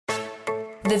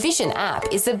The Vision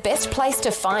app is the best place to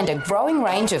find a growing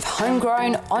range of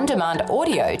homegrown, on-demand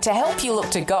audio to help you look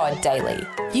to God daily.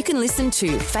 You can listen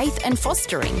to Faith and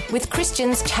Fostering with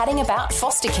Christians chatting about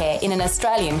foster care in an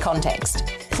Australian context.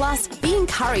 Plus, be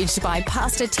encouraged by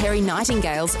Pastor Terry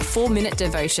Nightingale's 4-minute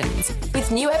devotions, with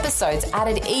new episodes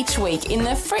added each week in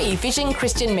the free Vision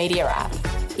Christian Media app.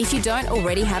 If you don't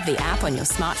already have the app on your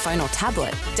smartphone or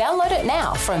tablet, download it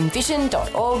now from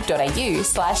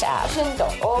vision.org.au/app.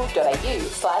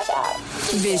 Vision.org.au/app.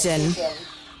 Vision.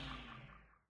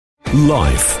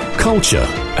 Life, culture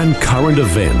and current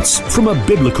events from a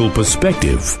biblical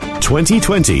perspective.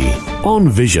 2020 on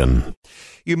Vision.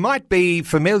 You might be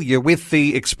familiar with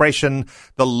the expression,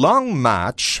 the long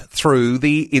march through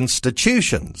the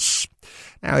institutions.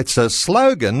 Now, it's a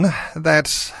slogan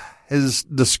that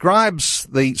describes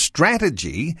the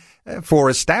strategy for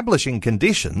establishing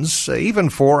conditions, even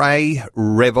for a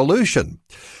revolution.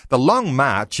 The Long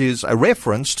March is a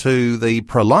reference to the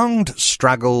prolonged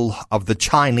struggle of the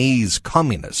Chinese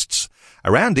communists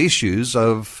around issues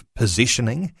of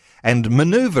positioning and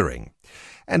manoeuvring.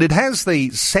 And it has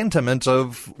the sentiment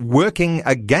of working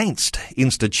against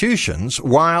institutions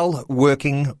while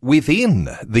working within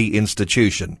the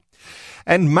institution.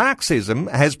 And Marxism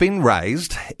has been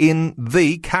raised in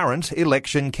the current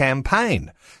election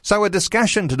campaign. So a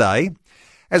discussion today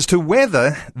as to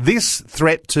whether this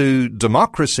threat to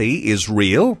democracy is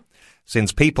real,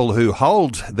 since people who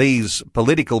hold these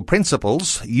political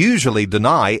principles usually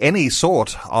deny any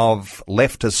sort of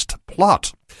leftist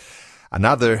plot.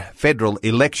 Another federal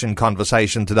election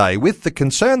conversation today with the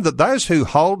concern that those who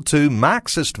hold to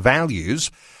Marxist values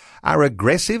are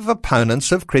aggressive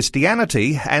opponents of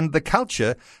Christianity and the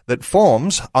culture that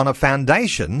forms on a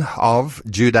foundation of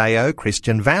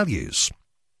Judeo-Christian values.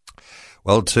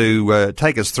 Well, to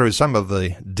take us through some of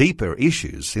the deeper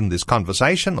issues in this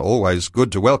conversation, always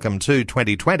good to welcome to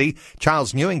 2020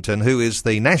 Charles Newington, who is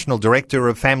the National Director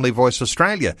of Family Voice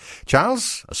Australia.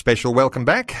 Charles, a special welcome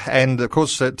back. And, of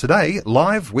course, today,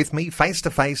 live with me,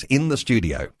 face-to-face in the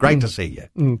studio. Great to see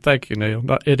you. Thank you, Neil.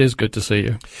 It is good to see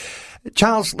you.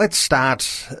 Charles, let's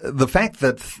start. The fact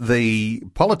that the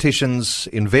politicians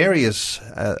in various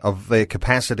of their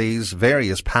capacities,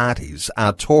 various parties,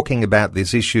 are talking about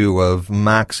this issue of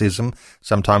Marxism.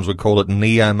 Sometimes we call it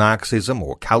neo-Marxism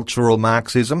or cultural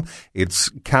Marxism. It's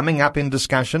coming up in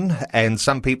discussion, and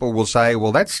some people will say,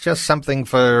 well, that's just something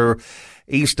for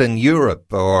Eastern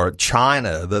Europe or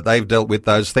China, that they've dealt with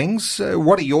those things.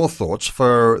 What are your thoughts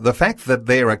for the fact that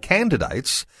there are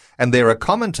candidates and there are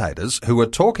commentators who are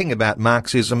talking about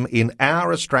Marxism in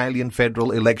our Australian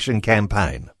federal election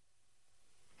campaign?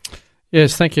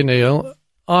 Yes, thank you, Neil.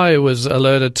 I was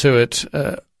alerted to it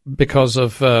because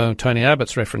of Tony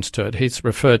Abbott's reference to it. He's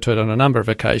referred to it on a number of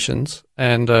occasions.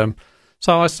 And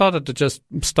so I started to just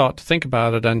start to think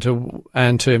about it and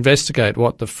to investigate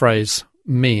what the phrase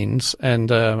means and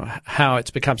how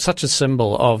it's become such a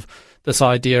symbol of this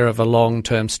idea of a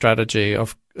long-term strategy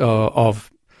of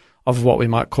what we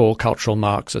might call cultural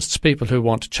Marxists, people who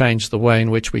want to change the way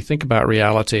in which we think about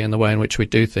reality and the way in which we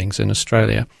do things in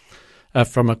Australia.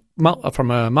 From a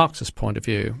Marxist point of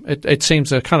view, it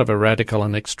seems a kind of a radical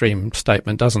and extreme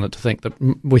statement, doesn't it, to think that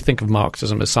we think of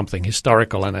Marxism as something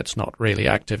historical and it's not really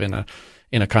active in a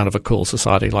kind of a cool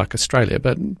society like Australia.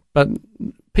 But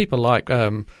people like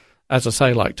as I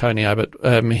say, like Tony Abbott,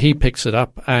 he picks it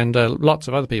up, and lots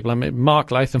of other people. I mean,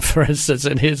 Mark Latham, for instance,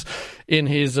 in his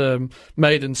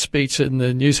maiden speech in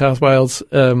the New South Wales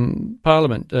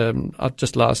Parliament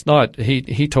just last night,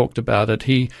 he talked about it.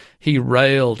 He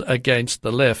railed against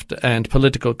the left and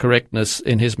political correctness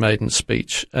in his maiden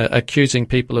speech, accusing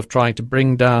people of trying to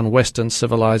bring down Western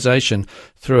civilization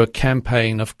through a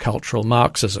campaign of cultural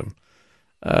Marxism.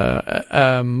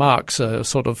 Mark's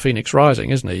sort of Phoenix Rising,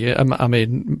 isn't he? I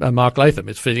mean, Mark Latham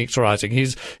is Phoenix Rising.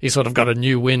 He's sort of got a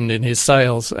new wind in his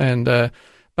sails, and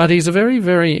but he's a very,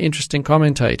 very interesting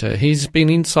commentator. He's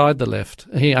been inside the left.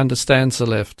 He understands the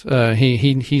left.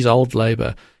 He's old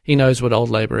Labor. He knows what old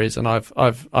Labor is, and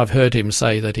I've heard him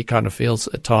say that he kind of feels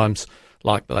at times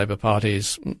like the Labor Party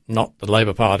is not the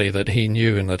Labor Party that he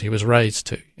knew and that he was raised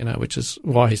to, which is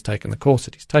why he's taken the course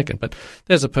that he's taken. But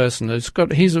there's a person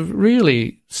he's a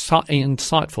really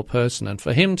insightful person, and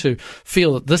for him to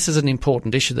feel that this is an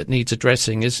important issue that needs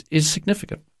addressing is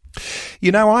significant.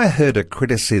 I heard a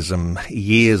criticism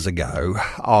years ago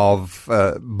of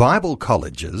Bible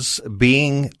colleges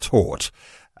being taught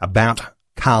about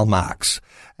Karl Marx.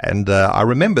 And I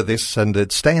remember this, and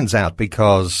it stands out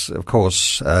because, of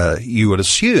course, you would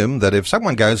assume that if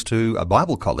someone goes to a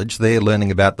Bible college, they're learning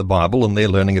about the Bible and they're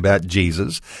learning about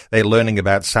Jesus. They're learning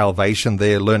about salvation.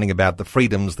 They're learning about the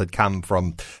freedoms that come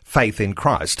from faith in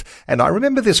Christ. And I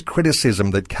remember this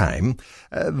criticism that came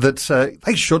that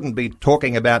they shouldn't be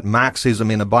talking about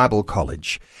Marxism in a Bible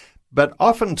college. But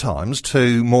oftentimes,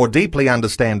 to more deeply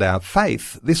understand our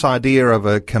faith, this idea of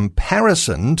a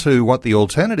comparison to what the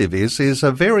alternative is a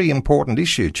very important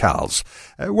issue, Charles.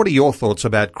 What are your thoughts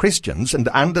about Christians and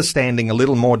understanding a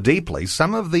little more deeply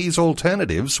some of these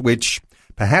alternatives which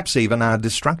perhaps even are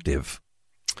destructive?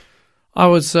 I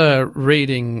was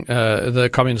reading the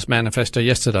Communist Manifesto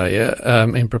yesterday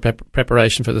in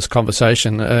preparation for this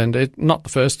conversation, and not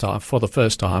for the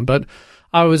first time, but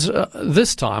I was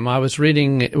this time I was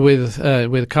reading with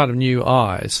kind of new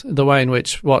eyes. The way in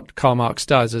which what Karl Marx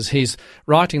does is he's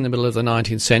writing in the middle of the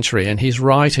 19th century, and he's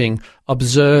writing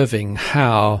observing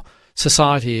how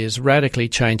society is radically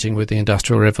changing with the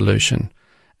Industrial Revolution.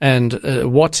 And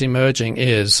what's emerging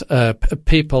is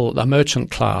people, a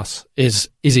merchant class is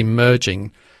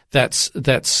emerging that's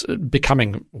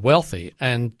becoming wealthy,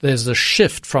 and there's a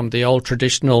shift from the old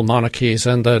traditional monarchies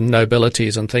and the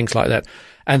nobilities and things like that.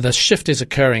 And the shift is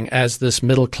occurring as this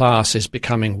middle class is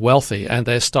becoming wealthy, and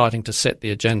they're starting to set the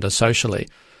agenda socially.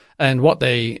 And what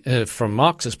they, from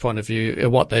Marx's point of view,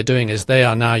 what they're doing is they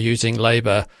are now using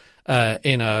labour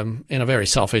in a very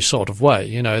selfish sort of way.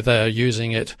 You know, they're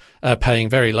using it, paying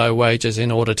very low wages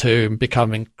in order to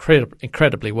become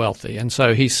incredibly wealthy. And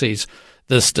so he sees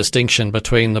this distinction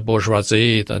between the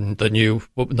bourgeoisie, the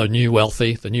new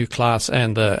wealthy, the new class,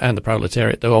 and the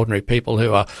proletariat, the ordinary people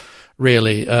who are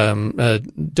really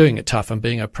doing it tough and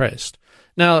being oppressed.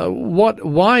 Now,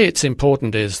 why it's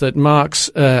important is that Marx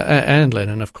and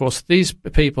Lenin, of course, these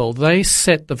people, they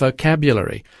set the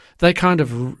vocabulary. They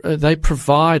they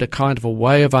provide a kind of a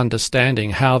way of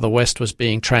understanding how the West was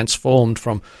being transformed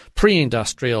from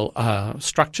pre-industrial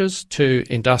structures to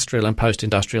industrial and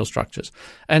post-industrial structures.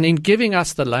 And in giving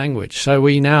us the language, so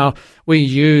we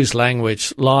use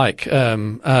language like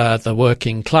the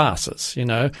working classes, you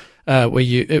know, and one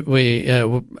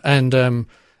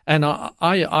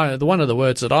of the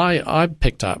words that I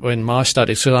picked up in my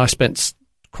studies, because I spent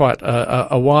quite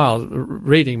a while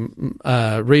reading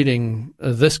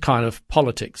this kind of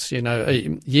politics, you know,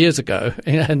 years ago,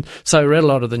 and so I read a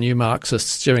lot of the new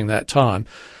Marxists during that time.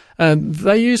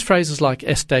 They use phrases like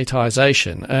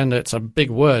estatization, and it's a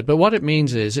big word, but what it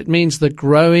means is it means the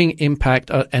growing impact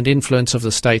and influence of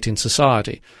the state in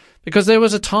society. Because there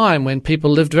was a time when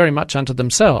people lived very much unto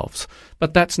themselves,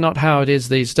 but that's not how it is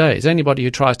these days. Anybody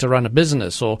who tries to run a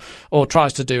business or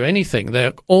tries to do anything,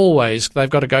 they've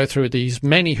got to go through these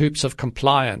many hoops of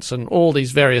compliance and all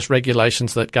these various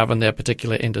regulations that govern their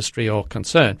particular industry or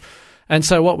concern. And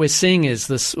so what we're seeing is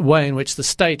this way in which the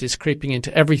state is creeping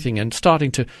into everything and starting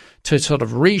to sort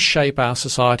of reshape our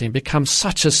society and become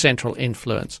such a central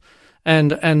influence.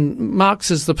 And Marx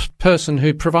is the person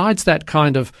who provides that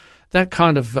kind of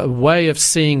way of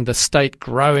seeing the state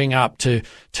growing up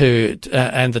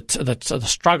and the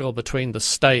struggle between the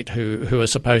state who are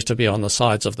supposed to be on the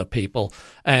sides of the people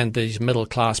and these middle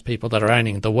class people that are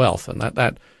owning the wealth,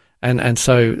 and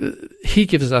so he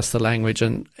gives us the language,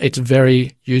 and it's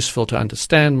very useful to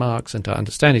understand Marx and to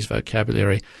understand his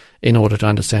vocabulary in order to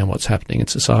understand what's happening in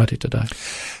society today.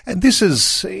 And this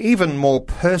is even more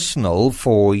personal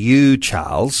for you,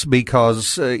 Charles,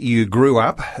 because you grew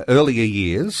up earlier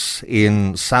years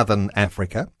in southern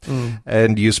Africa,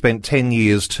 and you spent 10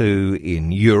 years too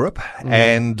in Europe,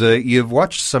 and you've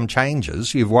watched some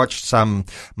changes. You've watched some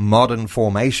modern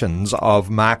formations of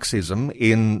Marxism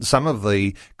in some of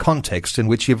the context in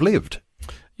which you've lived.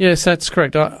 Yes, that's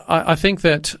correct. I think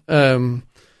that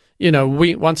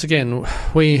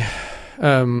we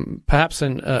perhaps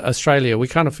in Australia, we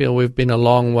kind of feel we've been a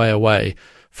long way away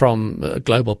from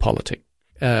global politics.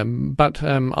 But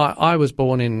I was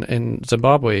born in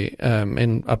Zimbabwe,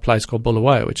 in a place called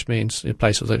Bulawayo, which means a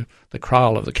place of the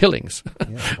kraal of the killings,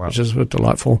 which is a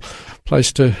delightful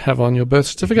place to have on your birth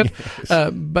certificate.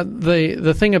 Yes. But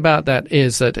the thing about that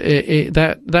is that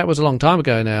that was a long time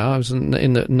ago now. I was in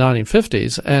the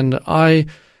 1950s, and I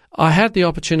had the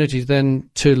opportunity then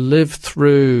to live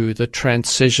through the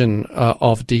transition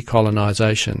of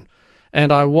decolonization.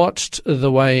 And I watched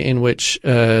the way in which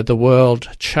the world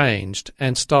changed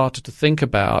and started to think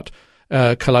about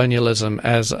colonialism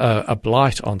as a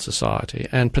blight on society,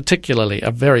 and particularly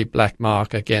a very black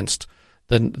mark against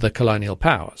the colonial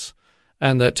powers.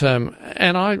 And that,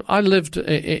 and I lived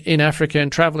in Africa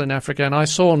and travelled in Africa, and I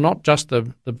saw not just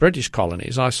the British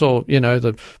colonies. I saw,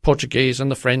 the Portuguese and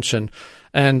the French, and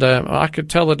I could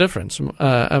tell the difference.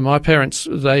 And my parents,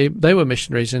 they were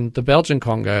missionaries in the Belgian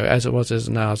Congo, as it was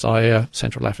now Zaire,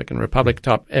 Central African Republic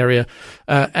type area,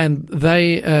 and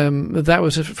that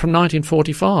was from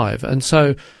 1945. And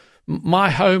so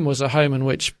my home was a home in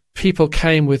which people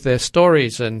came with their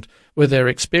stories and with their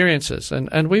experiences,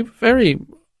 and we were very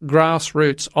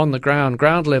grassroots, on the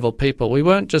ground level people. We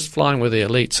weren't just flying with the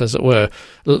elites, as it were,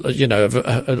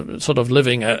 sort of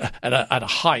living at a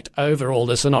height over all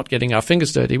this and not getting our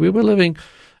fingers dirty. We were living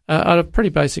at a pretty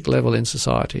basic level in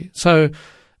society. So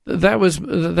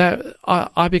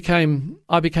I became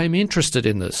interested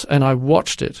in this, and I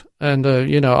watched it, and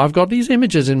I've got these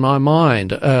images in my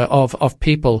mind of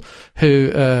people who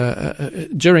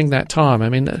during that time. I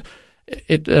mean,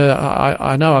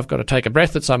 I know I've got to take a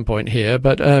breath at some point here,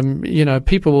 but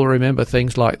people will remember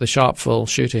things like the Sharpeville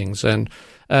shootings, and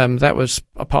that was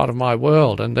a part of my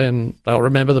world. And then they'll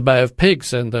remember the Bay of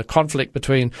Pigs and the conflict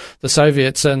between the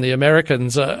Soviets and the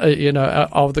Americans,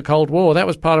 of the Cold War. That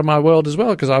was part of my world as well,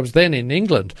 because I was then in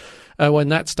England when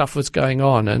that stuff was going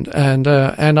on, and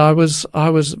I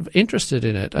was interested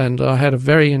in it, and I had a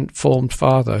very informed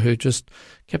father who just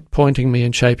kept pointing me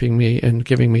and shaping me and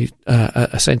giving me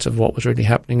a sense of what was really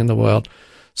happening in the world.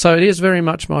 So it is very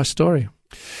much my story.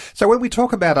 So when we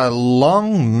talk about a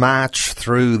long march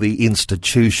through the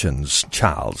institutions,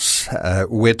 Charles,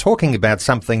 we're talking about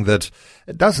something that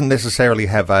doesn't necessarily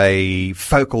have a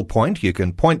focal point. You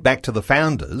can point back to the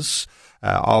founders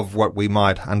of what we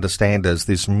might understand as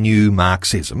this new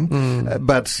Marxism,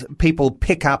 but people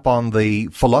pick up on the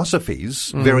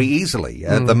philosophies very easily.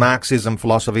 The Marxism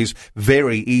philosophies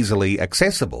very easily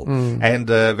accessible and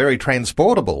very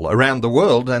transportable around the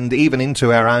world and even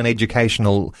into our own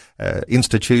educational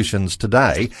institutions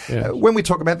today. Yeah. When we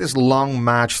talk about this long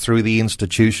march through the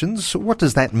institutions, what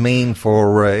does that mean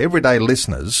for everyday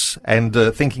listeners and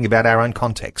thinking about our own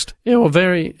context? Yeah, well,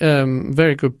 very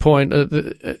good point.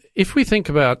 If we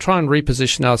try and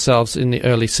reposition ourselves in the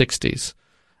early 60s,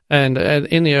 and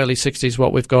in the early 60s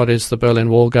what we've got is the Berlin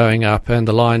Wall going up and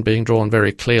the line being drawn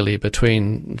very clearly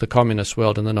between the communist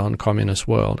world and the non-communist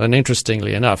world. And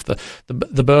interestingly enough, the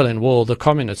Berlin Wall, the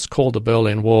communists called the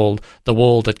Berlin Wall the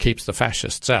wall that keeps the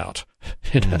fascists out.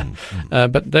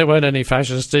 But there weren't any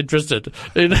fascists interested.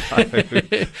 It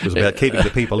was about keeping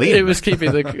the people in. It was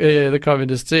keeping the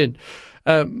communists in.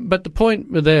 But the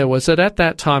point there was that at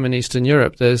that time in Eastern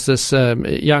Europe, there's this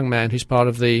young man who's part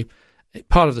of the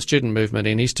student movement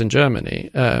in Eastern Germany,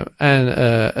 and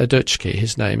Dutschke,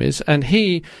 his name is, and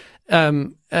he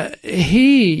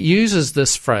uses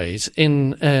this phrase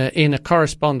in a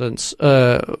correspondence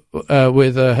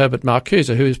with Herbert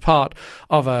Marcuse, who is part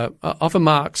of a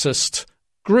Marxist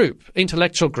group,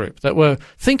 intellectual group, that were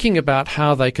thinking about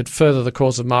how they could further the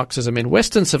cause of Marxism in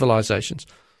Western civilizations.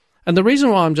 And the reason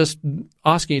why I'm just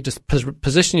asking you to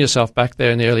position yourself back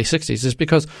there in the early 60s is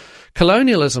because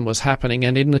colonialism was happening,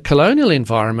 and in the colonial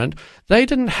environment, they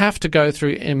didn't have to go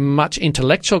through much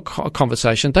intellectual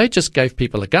conversation. They just gave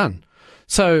people a gun.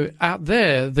 So out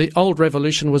there, the old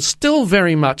revolution was still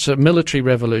very much a military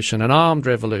revolution, an armed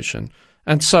revolution.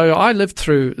 And so I lived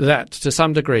through that to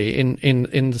some degree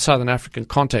in the Southern African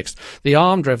context, the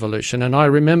armed revolution. And I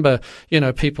remember,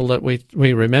 people that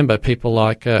we remember, people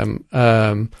like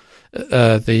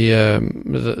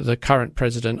the current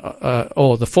president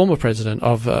or the former president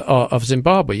of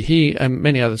Zimbabwe. He and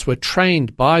many others were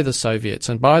trained by the Soviets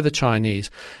and by the Chinese,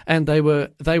 and they were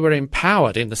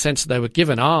empowered in the sense that they were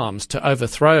given arms to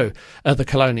overthrow the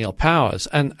colonial powers,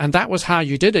 and that was how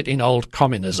you did it in old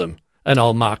communism and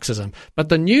old Marxism. But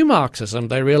the new Marxism,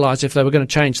 they realized if they were going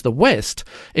to change the West,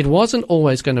 it wasn't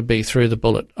always going to be through the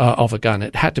bullet of a gun.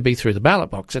 It had to be through the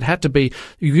ballot box. It had to be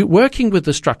working with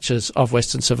the structures of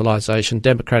Western civilization,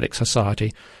 democratic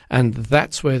society. And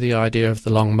that's where the idea of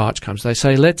the long march comes. They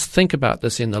say, let's think about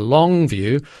this in the long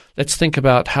view. Let's think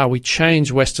about how we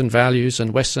change Western values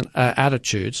and Western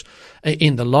attitudes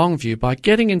in the long view by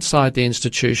getting inside the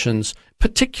institutions,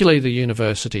 particularly the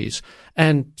universities,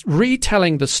 and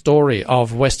retelling the story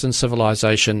of Western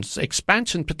civilization's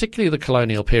expansion, particularly the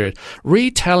colonial period,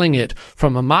 retelling it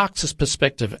from a Marxist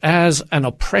perspective as an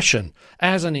oppression,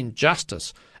 as an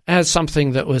injustice, as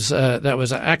something that was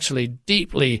actually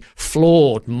deeply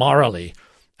flawed morally.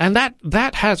 And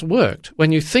that has worked.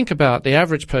 When you think about the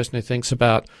average person who thinks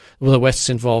about the West's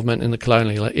involvement in the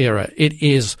colonial era, it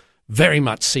is very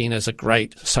much seen as a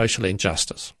great social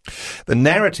injustice. The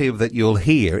narrative that you'll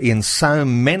hear in so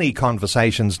many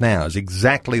conversations now is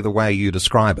exactly the way you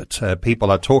describe it.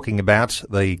 People are talking about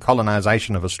the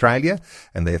colonisation of Australia,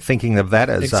 and they're thinking of that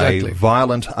as a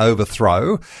violent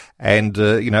overthrow. And,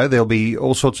 there'll be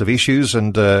all sorts of issues.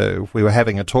 And if we were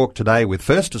having a talk today with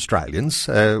First Australians,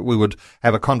 we would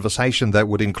have a conversation that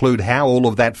would include how all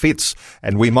of that fits.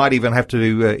 And we might even have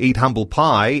to eat humble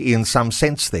pie in some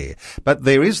sense there. But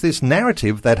there is this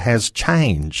narrative that has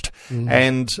changed.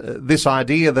 And this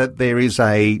idea that there is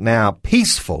a now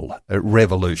peaceful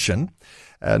revolution,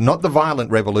 not the violent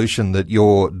revolution that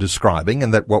you're describing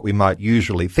and that what we might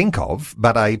usually think of,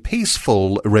 but a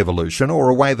peaceful revolution, or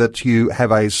a way that you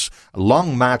have a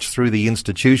long march through the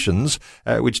institutions,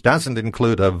 which doesn't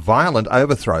include a violent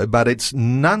overthrow, but it's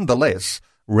nonetheless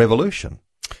revolution.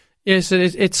 Yes,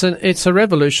 it's a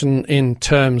revolution in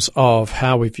terms of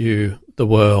how we view the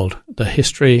world, the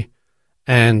history,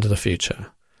 and the future.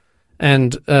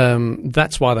 And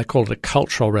that's why they call it a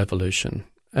cultural revolution.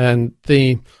 And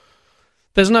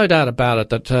there's no doubt about it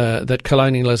that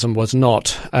colonialism was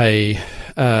not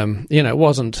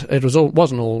wasn't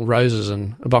all roses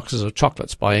and boxes of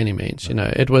chocolates by any means.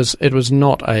 It was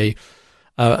not a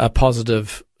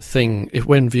positive thing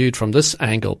when viewed from this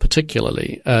angle,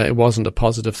 particularly. It wasn't a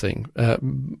positive thing.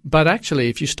 But actually,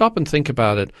 if you stop and think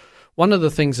about it, one of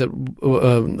the things that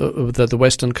the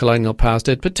Western colonial powers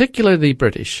did, particularly the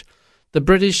British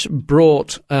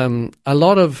brought a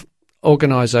lot of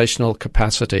organisational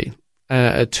capacity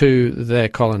to their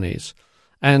colonies,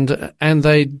 and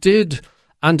they did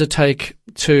undertake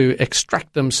to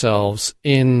extract themselves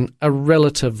in a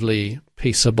relatively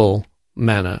peaceable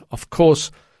manner. Of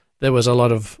course, there was a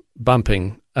lot of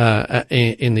bumping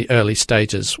in the early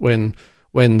stages when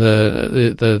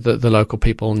the local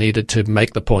people needed to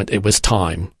make the point it was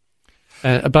time.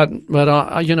 But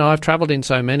I've travelled in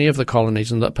so many of the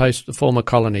colonies and the former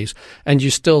colonies, and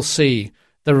you still see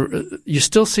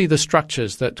the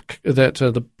structures that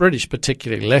the British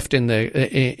particularly left in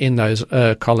those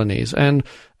colonies, and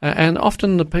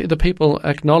often the people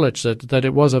acknowledge that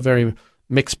it was a very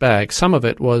mixed bag. Some of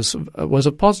it was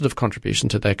a positive contribution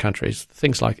to their countries,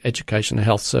 things like education,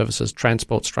 health services,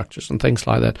 transport structures, and things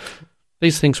like that.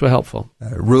 These things were helpful.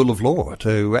 Rule of law,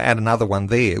 to add another one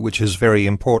there, which is very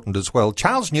important as well.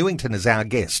 Charles Newington is our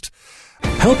guest.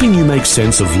 Helping you make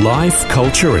sense of life,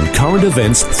 culture and current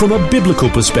events from a biblical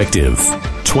perspective.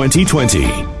 2020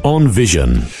 on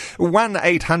Vision.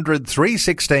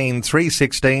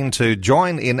 1-800-316-316 to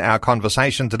join in our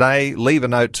conversation today. Leave a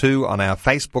note too on our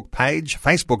Facebook page,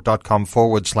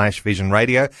 facebook.com/Vision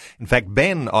Radio. In fact,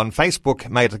 Ben on Facebook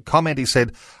made a comment. He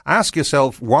said, ask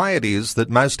yourself why it is that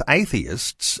most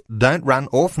atheists don't run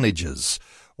orphanages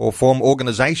or form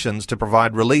organisations to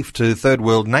provide relief to third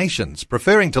world nations,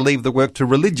 preferring to leave the work to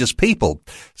religious people.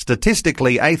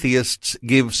 Statistically, atheists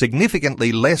give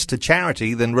significantly less to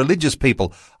charity than religious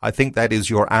people. I think that is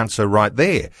your answer right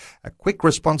there. A quick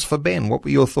response for Ben. What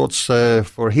were your thoughts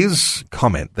for his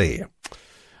comment there?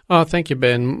 Oh, thank you,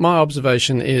 Ben. My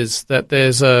observation is that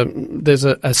there's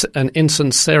an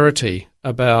insincerity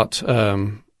about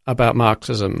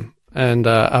Marxism and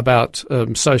about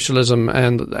socialism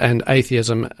and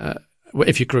atheism,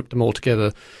 if you group them all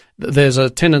together. There's a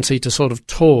tendency to sort of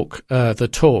talk the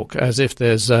talk as if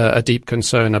there's a deep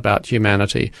concern about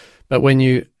humanity. But when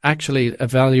you actually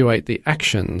evaluate the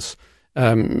actions,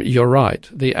 you're right.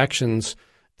 The actions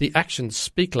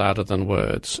speak louder than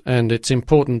words, and it's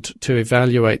important to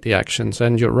evaluate the actions.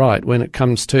 And you're right, when it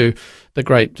comes to the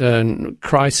great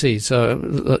crises,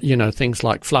 things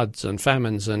like floods and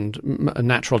famines and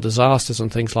natural disasters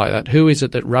and things like that, who is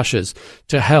it that rushes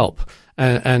to help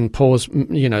and pours,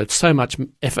 so much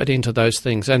effort into those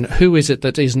things? And who is it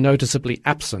that is noticeably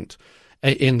absent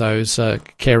in those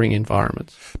caring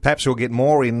environments? Perhaps we'll get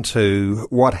more into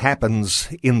what happens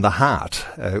in the heart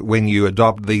when you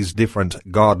adopt these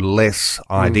different God-less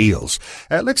ideals.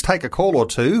 Let's take a call or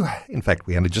two. In fact,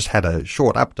 we only just had a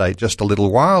short update just a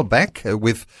little while back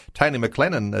with Tony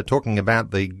McLennan talking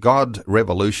about the God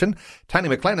Revolution.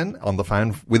 Tony McLennan on the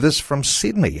phone with us from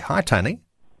Sydney. Hi, Tony.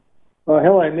 Oh,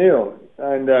 hello, Neil.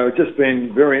 And I've just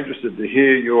been very interested to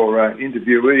hear your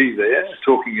interviewee there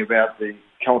talking about the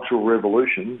cultural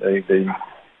revolution, the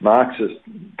Marxist,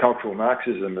 cultural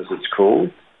Marxism as it's called.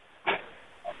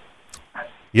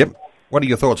 Yep. What are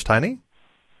your thoughts, Tony?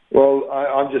 Well,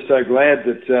 I'm just so glad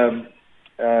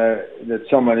that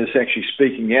someone is actually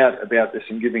speaking out about this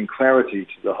and giving clarity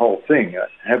to the whole thing.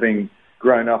 Having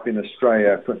grown up in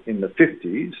Australia in the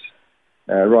 50s,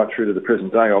 right through to the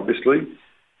present day, obviously,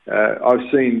 I've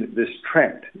seen this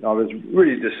trapped. I was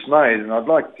really dismayed, and I'd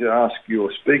like to ask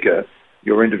your speaker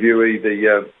your interviewee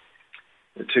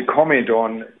to comment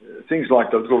on things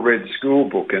like the Little Red School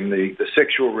Book and the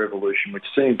sexual revolution, which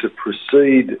seemed to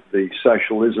precede the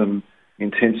socialism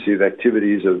intensive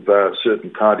activities of certain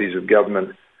parties of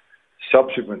government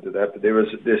subsequent to that. But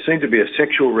there seemed to be a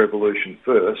sexual revolution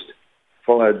first,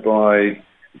 followed by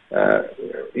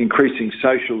increasing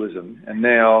socialism, and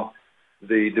now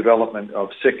the development of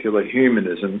secular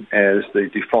humanism as the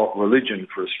default religion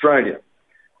for Australia.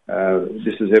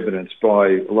 This is evidenced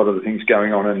by a lot of the things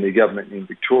going on in the government in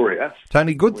Victoria.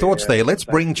 Tony, good thoughts there. Let's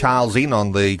bring Charles in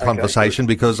on the conversation,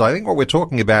 because I think what we're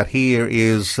talking about here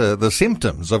is the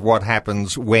symptoms of what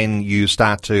happens when you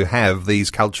start to have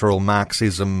these cultural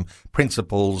Marxism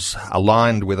principles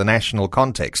aligned with a national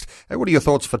context. What are your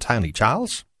thoughts for Tony?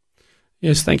 Charles?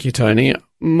 Yes, thank you, Tony.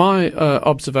 My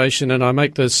observation, and I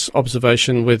make this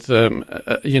observation with,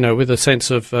 with a sense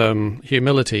of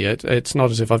humility. It's not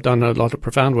as if I've done a lot of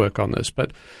profound work on this,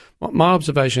 but my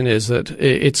observation is that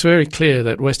it's very clear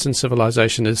that Western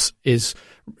civilization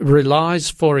relies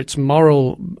for its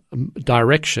moral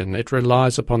direction. It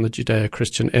relies upon the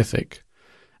Judeo-Christian ethic.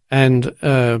 And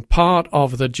part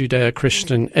of the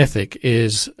Judeo-Christian ethic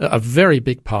is, a very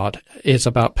big part, is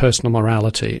about personal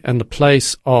morality and the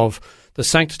place of the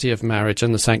sanctity of marriage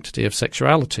and the sanctity of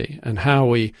sexuality and how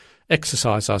we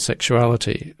exercise our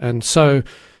sexuality. And so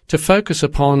to focus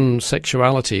upon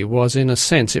sexuality was, in a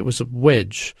sense, it was a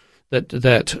wedge that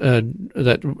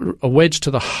a wedge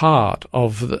to the heart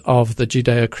of the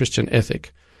Judeo-Christian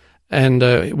ethic. And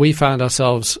we found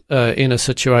ourselves in a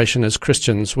situation as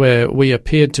Christians where we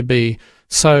appeared to be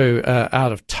so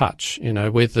out of touch,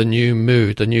 with the new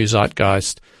mood, the new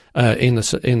zeitgeist in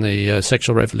the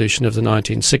sexual revolution of the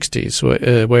 1960s,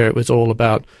 where it was all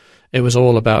about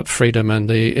freedom and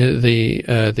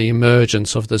the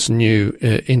emergence of this new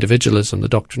individualism, the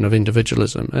doctrine of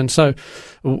individualism. And so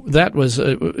that was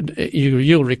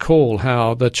you'll recall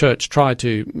how the church tried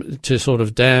to sort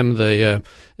of dam the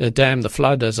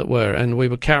flood, as it were, and we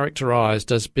were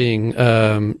characterized as being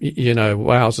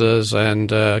wowsers and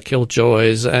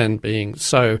killjoys and being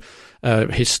so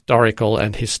historical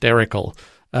and hysterical.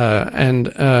 But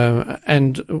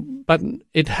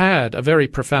it had a very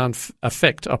profound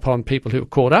effect upon people who were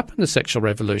caught up in the sexual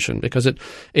revolution, because it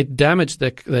damaged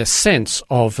their sense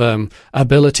of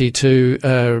ability to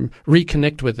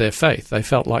reconnect with their faith. They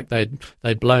felt like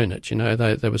they'd blown it.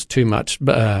 There was too much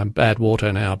bad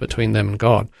water now between them and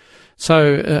God.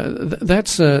 So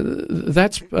that's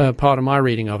part of my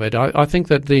reading of it. I think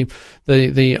that the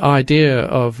idea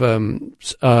of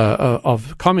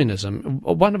communism,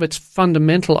 one of its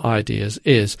fundamental ideas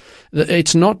is that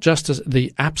it's not just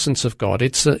the absence of God.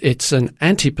 It's an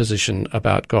anti-position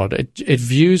about God. It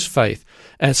views faith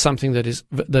as something that is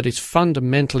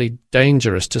fundamentally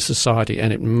dangerous to society,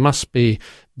 and it must be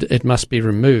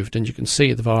removed. And you can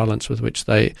see the violence with which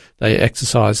they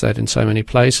exercise that in so many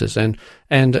places. And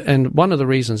one of the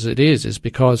reasons it is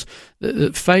because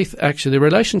faith, actually, the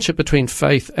relationship between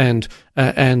faith and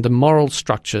the moral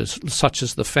structures, such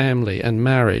as the family and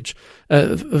marriage,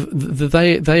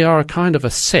 they are a kind of a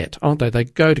set, aren't they? They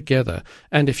go together.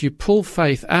 And if you pull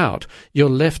faith out, you're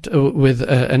left with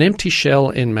an empty shell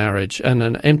in marriage and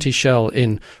an empty shell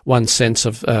in one's sense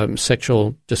of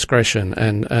sexual discretion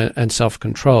and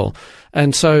self-control.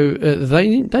 And so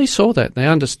they saw that, they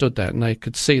understood that, and they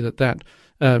could see that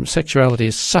sexuality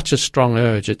is such a strong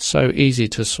urge. It's so easy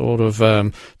to sort of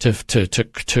to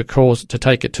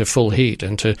take it to full heat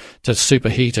and to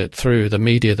superheat it through the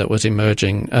media that was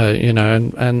emerging,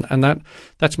 and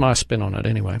that's my spin on it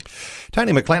anyway.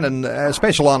 Tony McLennan, a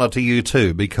special honour to you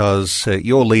too, because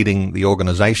you're leading the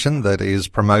organisation that is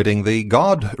promoting the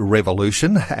God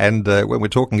Revolution, and when we're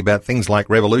talking about things like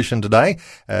revolution today,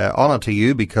 honour to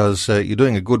you, because you're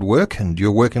doing a good work and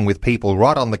you're working with people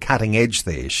right on the cutting edge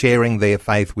there, sharing their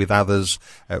faith with others,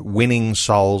 winning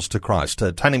souls to Christ.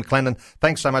 Tony McLennan,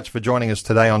 thanks so much for joining us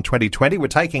today on 2020. We're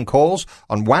taking calls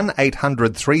on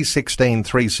 1-800 316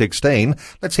 316.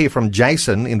 Let's hear from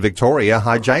Jason in Victoria.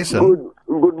 Hi, Jason.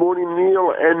 Good morning,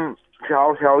 Neil and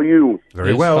Charles. How are you?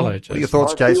 Very well. Hello, what are your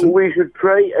thoughts, I Jason? think we should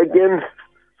pray against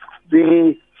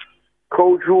the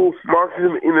cultural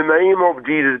Marxism in the name of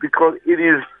Jesus, because it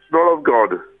is not of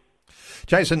God.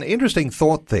 Jason, interesting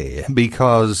thought there,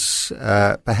 because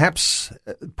perhaps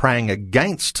praying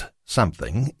against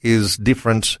something is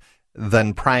different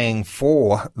than praying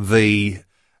for the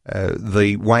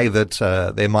way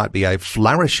that there might be a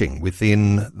flourishing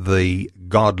within the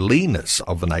godliness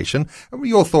of the nation. What are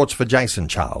your thoughts for Jason,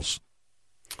 Charles?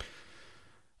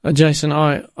 Jason,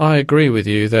 I agree with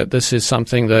you that this is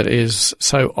something that is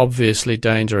so obviously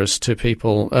dangerous to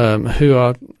people who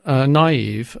are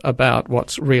naive about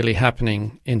what's really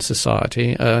happening in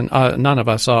society. None of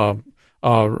us are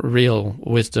real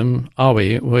wisdom, are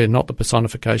we? We're not the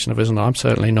personification of wisdom. I'm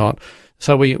certainly not.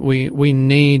 So we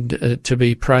need to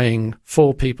be praying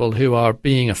for people who are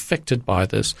being affected by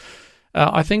this.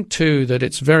 I think, too, that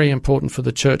it's very important for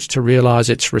the church to realize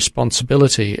its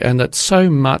responsibility, and that so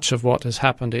much of what has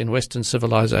happened in Western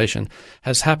civilization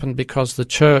has happened because the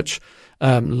church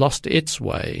lost its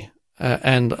way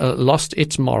and lost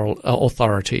its moral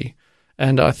authority.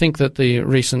 And I think that the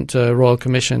recent Royal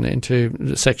Commission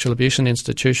into sexual abuse in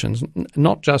institutions,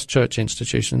 not just church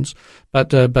institutions,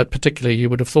 but particularly you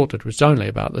would have thought it was only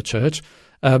about the church,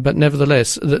 but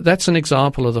nevertheless, that's an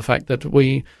example of the fact that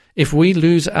if we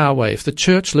lose our way, if the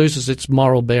church loses its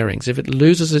moral bearings, if it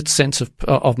loses its sense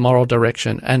of moral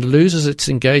direction and loses its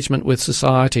engagement with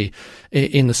society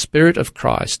in the spirit of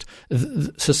Christ,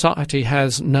 society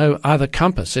has no other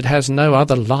compass. It has no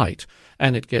other light,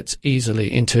 and it gets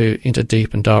easily into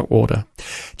deep and dark water.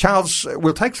 Charles,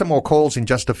 we'll take some more calls in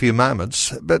just a few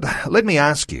moments, but let me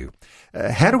ask you,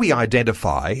 how do we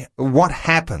identify what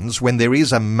happens when there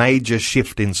is a major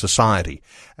shift in society?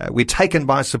 We're taken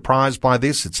by surprise by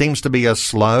this. It seems to be a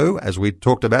slow, as we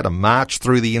talked about, a march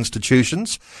through the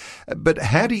institutions. But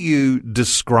how do you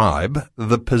describe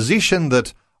the position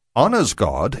that honours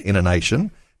God in a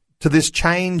nation to this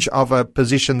change of a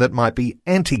position that might be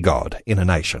anti-God in a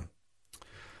nation?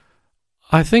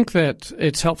 I think that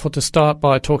it's helpful to start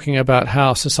by talking about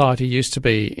how society used to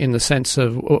be, in the sense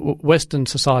of Western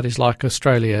societies like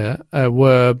Australia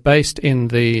were based in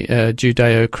the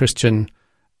Judeo-Christian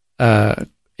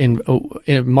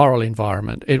moral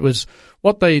environment. It was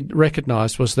what they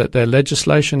recognised was that their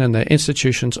legislation and their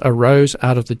institutions arose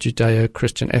out of the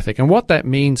Judeo-Christian ethic. And what that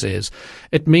means is,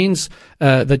 it means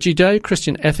the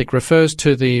Judeo-Christian ethic refers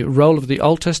to the role of the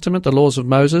Old Testament, the laws of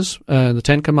Moses, the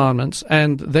Ten Commandments,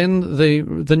 and then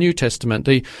the New Testament,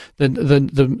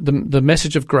 the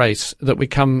message of grace that we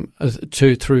come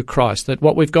to through Christ. That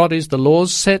what we've got is the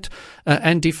laws set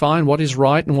and define what is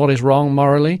right and what is wrong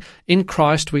morally. In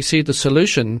Christ, we see the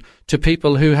solution to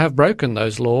people who have broken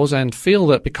those laws and feel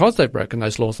that because they've broken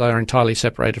those laws, they are entirely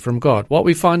separated from God. What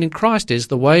we find in Christ is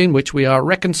the way in which we are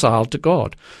reconciled to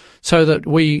God. So that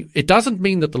it doesn't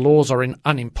mean that the laws are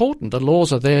unimportant. The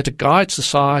laws are there to guide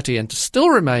society and to still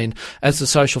remain as the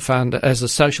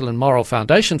social and moral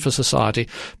foundation for society,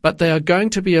 but they are going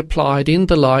to be applied in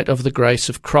the light of the grace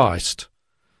of Christ.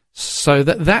 So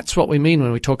that's what we mean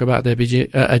when we talk about a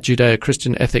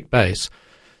Judeo-Christian ethic base.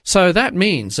 So that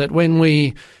means that when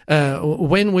we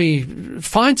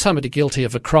find somebody guilty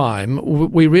of a crime,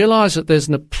 we realize that there's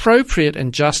an appropriate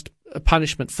and just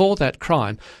punishment for that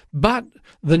crime. But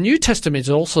the New Testament is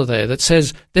also there that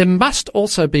says there must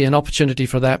also be an opportunity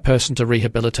for that person to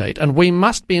rehabilitate. And we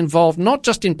must be involved not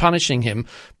just in punishing him,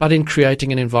 but in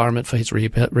creating an environment for his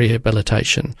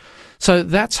rehabilitation. So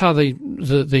that's how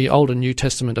the Old and New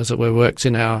Testament, as it were, works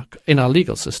in our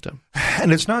legal system.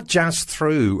 And it's not just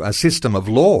through a system of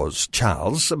laws,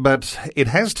 Charles, but it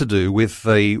has to do with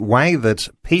the way that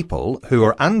people who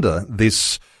are under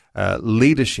this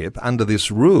leadership, under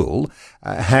this rule,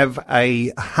 have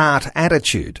a heart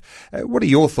attitude. What are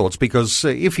your thoughts? Because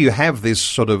if you have this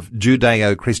sort of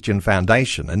Judeo-Christian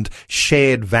foundation and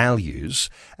shared values,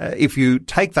 if you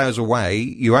take those away,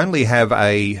 you only have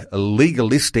a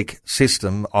legalistic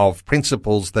system of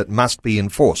principles that must be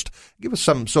enforced. Give us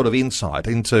some sort of insight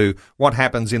into what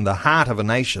happens in the heart of a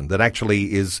nation that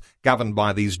actually is governed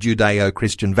by these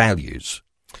Judeo-Christian values.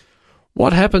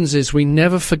 What happens is we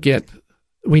never forget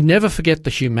the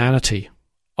humanity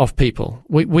of people.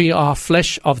 We are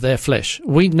flesh of their flesh.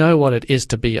 We know what it is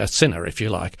to be a sinner, if you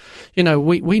like. You know,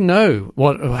 we know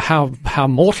how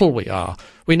mortal we are.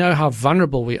 We know how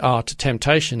vulnerable we are to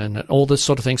temptation and all this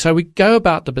sort of thing. So we go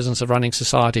about the business of running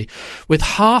society with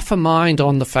half a mind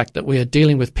on the fact that we are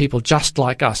dealing with people just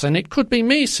like us, and it could be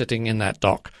me sitting in that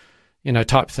dock,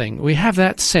 type thing. We have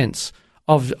that sense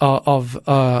of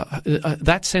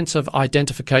that sense of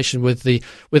identification with the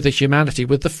humanity,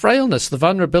 with the frailness, the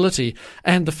vulnerability,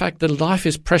 and the fact that life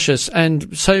is precious,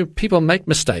 and so people make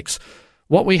mistakes.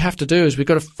 What we have to do is we've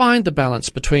got to find the balance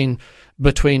between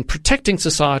protecting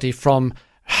society from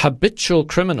habitual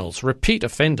criminals, repeat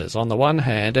offenders on the one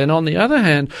hand, and on the other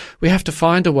hand, we have to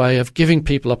find a way of giving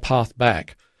people a path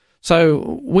back.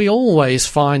 So we always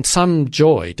find some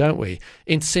joy, don't we,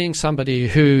 in seeing somebody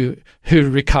who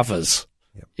recovers.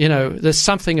 Yep. There's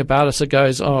something about us that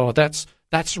goes, oh, that's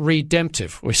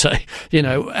redemptive, we say,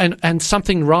 and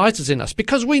something rises in us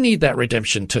because we need that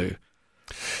redemption too.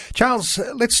 Charles,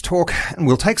 let's talk, and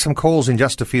we'll take some calls in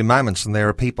just a few moments, and there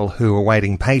are people who are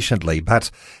waiting patiently.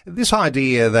 But this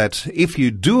idea that if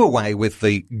you do away with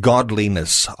the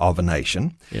godliness of a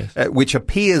nation, Yes. Which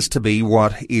appears to be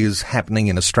what is happening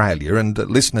in Australia, and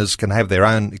listeners can have their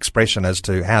own expression as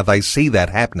to how they see that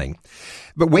happening.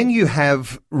 But when you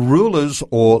have rulers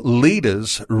or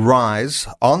leaders rise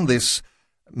on this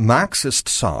Marxist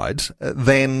side,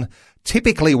 then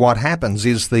typically what happens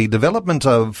is the development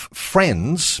of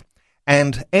friends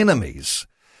and enemies.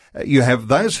 You have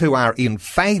those who are in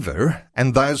favour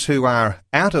and those who are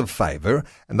out of favour,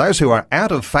 and those who are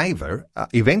out of favour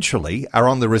eventually are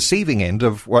on the receiving end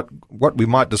of what we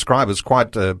might describe as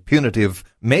quite punitive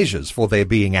measures for their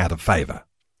being out of favour.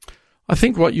 I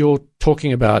think what you're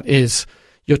talking about is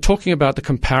you're talking about the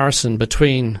comparison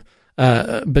between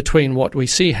what we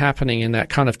see happening in that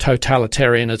kind of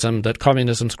totalitarianism, that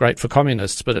communism's great for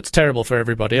communists, but it's terrible for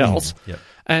everybody else. Yep.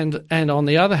 And on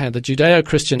the other hand, the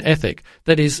Judeo-Christian ethic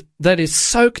that is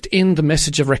soaked in the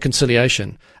message of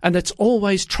reconciliation, and that's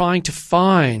always trying to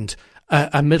find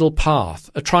a middle path,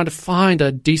 trying to find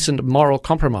a decent moral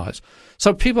compromise.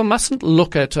 So people mustn't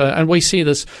look at, and we see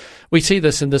this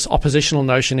in this oppositional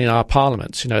notion in our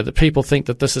parliaments. You know, that people think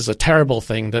that this is a terrible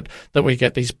thing, that we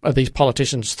get these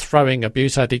politicians throwing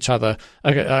abuse at each other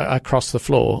across the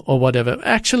floor or whatever.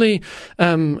 Actually,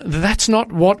 that's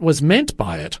not what was meant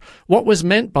by it. What was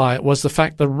meant by it was the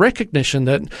fact, the recognition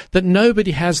that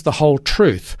nobody has the whole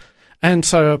truth. And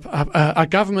so a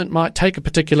government might take a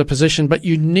particular position, but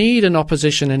you need an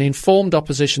opposition, an informed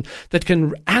opposition that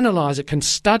can analyse it, can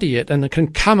study it, and that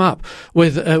can come up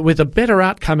with a better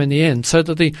outcome in the end. So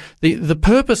that the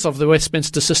purpose of the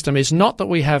Westminster system is not that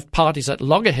we have parties at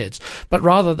loggerheads, but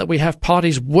rather that we have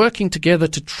parties working together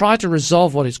to try to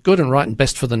resolve what is good and right and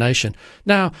best for the nation.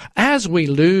 Now, as we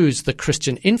lose the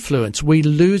Christian influence, we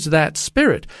lose that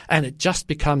spirit, and it just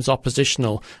becomes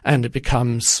oppositional, and it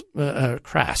becomes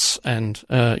crass and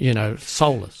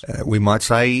soulless. We might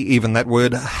say even that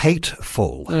word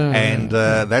hateful. And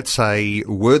that's a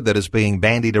word that is being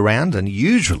bandied around, and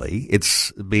usually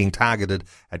it's being targeted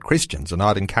at Christians. And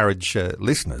I'd encourage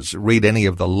listeners, read any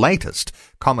of the latest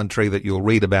commentary that you'll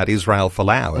read about Israel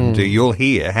Folau, and you'll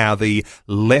hear how the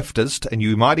leftist, and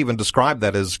you might even describe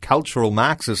that as cultural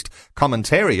Marxist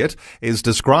commentariat, is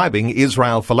describing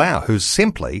Israel Folau, who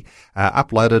simply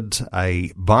uploaded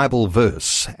a Bible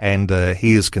verse, and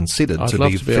he is considered to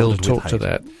be filled with hate. To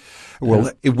that. Well,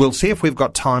 we'll see if we've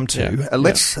got time to.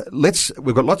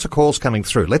 We've got lots of calls coming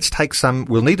through. Let's take some.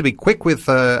 We'll need to be quick with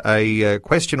a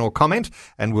question or comment,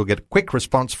 and we'll get a quick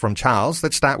response from Charles.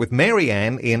 Let's start with Mary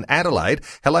Ann in Adelaide.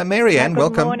 Hello, Mary Ann.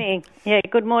 Welcome. Good morning. Yeah,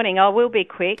 good morning. I will be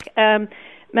quick.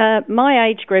 My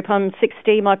age group, I'm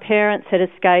 60. My parents had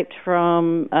escaped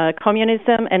from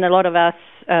communism, and a lot of us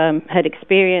had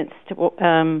experienced through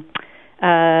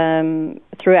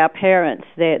our parents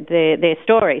their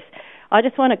stories. I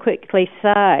just want to quickly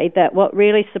say that what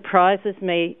really surprises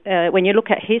me when you look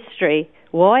at history,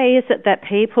 why is it that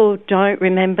people don't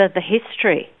remember the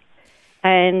history?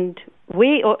 And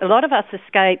a lot of us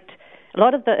escaped, a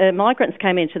lot of the migrants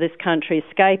came into this country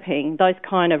escaping those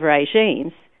kind of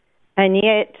regimes, and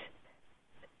yet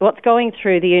what's going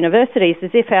through the universities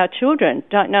is if our children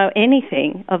don't know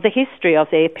anything of the history of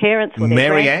their parents or their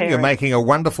Mary grandparents. Ann, you're making a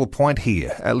wonderful point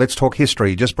here. Let's talk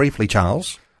history just briefly,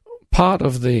 Charles. Part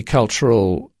of the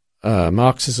cultural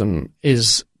Marxism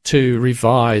is to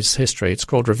revise history. It's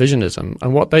called revisionism.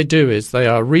 And what they do is they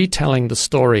are retelling the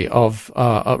story of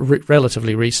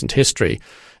relatively recent history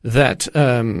that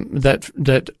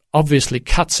obviously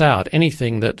cuts out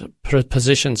anything that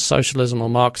positions socialism or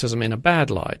Marxism in a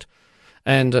bad light,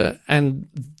 and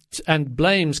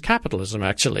blames capitalism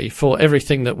actually for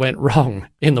everything that went wrong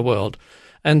in the world.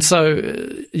 And so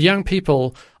young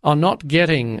people are not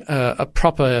getting a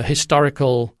proper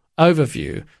historical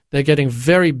overview. They're getting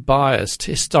very biased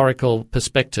historical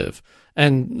perspective.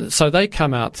 And so they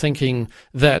come out thinking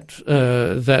that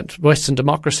Western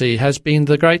democracy has been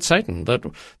the great Satan,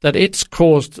 that it's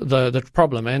caused the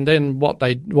problem. And then what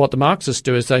the Marxists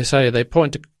do is they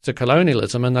point to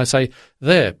colonialism and they say,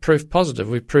 there, proof positive,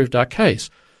 we've proved our case.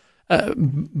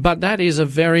 But that is a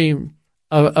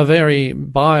very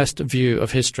biased view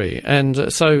of history.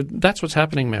 And so that's what's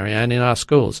happening, Marianne, in our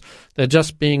schools. They're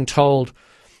just being told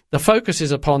the focus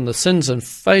is upon the sins and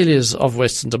failures of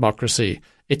Western democracy.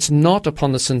 It's not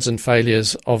upon the sins and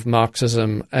failures of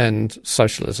Marxism and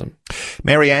socialism.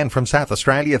 Marianne from South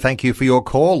Australia, thank you for your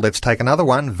call. Let's take another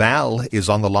one. Val is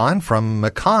on the line from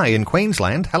Mackay in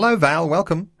Queensland. Hello, Val.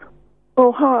 Welcome.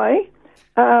 Oh, hi.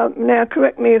 Now,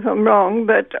 correct me if I'm wrong,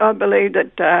 but I believe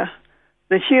that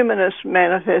the Humanist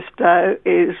Manifesto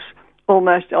is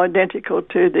almost identical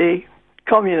to the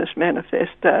Communist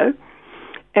Manifesto.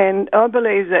 And I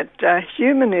believe that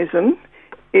humanism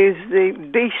is the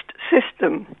beast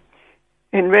system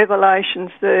in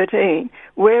Revelation 13,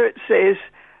 where it says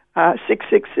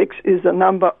 666 is the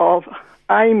number of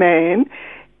a man.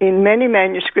 In many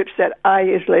manuscripts, that A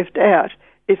is left out.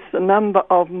 It's the number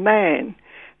of man.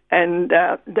 And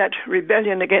that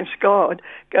rebellion against God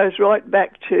goes right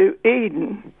back to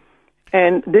Eden.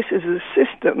 And this is a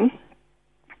system,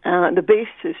 the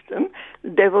beast system. The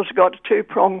devil's got a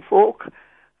two-pronged fork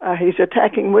he's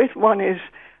attacking with. One is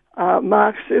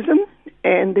Marxism,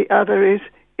 and the other is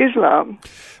Islam.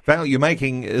 Val, you're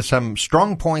making some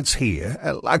strong points here.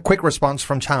 A quick response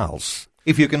from Charles.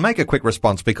 If you can make a quick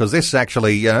response, because this is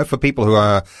actually, for people who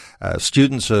are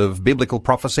students of biblical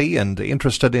prophecy and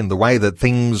interested in the way that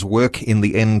things work in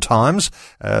the end times,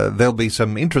 there'll be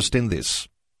some interest in this.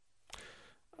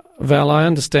 Val, I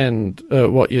understand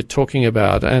what you're talking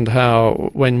about, and how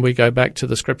when we go back to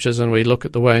the scriptures and we look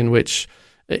at the way in which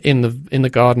in the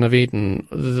Garden of Eden,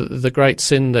 the great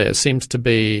sin there seems to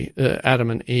be Adam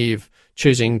and Eve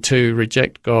choosing to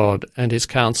reject God and his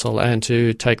counsel and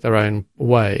to take their own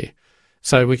way.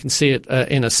 So we can see it,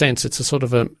 in a sense, it's a sort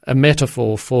of a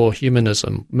metaphor for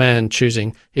humanism, man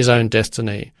choosing his own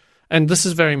destiny. And this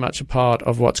is very much a part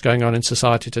of what's going on in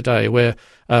society today, where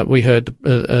we heard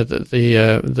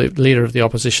the leader of the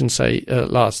opposition say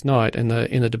last night in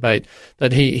the debate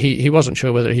that he wasn't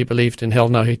sure whether he believed in hell.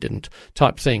 No, he didn't,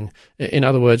 type thing. In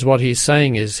other words, what he's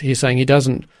saying is he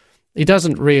doesn't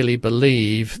really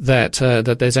believe that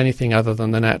there's anything other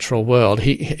than the natural world.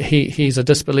 He's a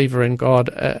disbeliever in God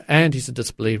and he's a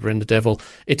disbeliever in the devil.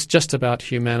 It's just about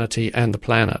humanity and the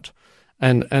planet.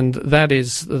 And that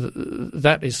is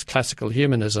classical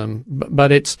humanism,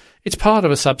 but it's part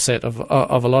of a subset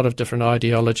of a lot of different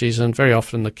ideologies, and very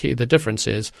often the difference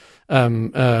is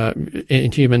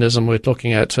in humanism we're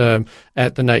looking at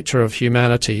the nature of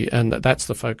humanity, and that's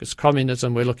the focus.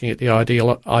 Communism, we're looking at the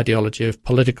ideology of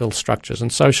political structures,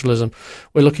 and socialism,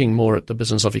 we're looking more at the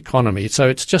business of economy. So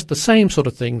it's just the same sort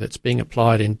of thing that's being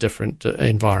applied in different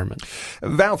environments.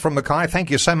 Val from Mackay,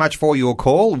 thank you so much for your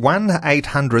call.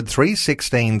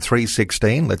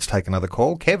 1-800-316-316. Let's take another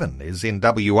call. Kevin is in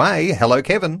WA. Hello,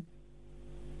 Kevin.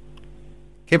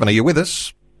 Kevin, are you with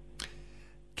us?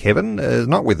 Kevin is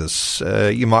not with us.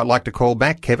 You might like to call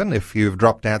back, Kevin, if you've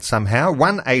dropped out somehow.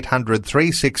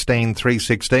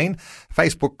 1-800-316-316.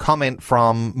 Facebook comment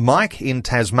from Mike in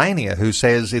Tasmania, who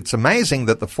says it's amazing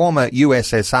that the former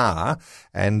USSR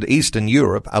and Eastern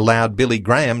Europe allowed Billy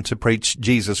Graham to preach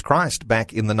Jesus Christ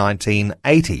back in the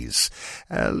 1980s.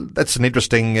 That's an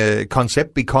interesting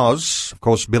concept because, of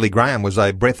course, Billy Graham was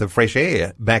a breath of fresh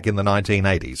air back in the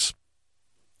 1980s.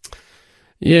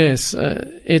 Yes,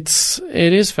 it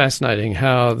is fascinating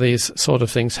how these sort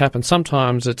of things happen.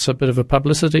 Sometimes it's a bit of a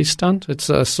publicity stunt. It's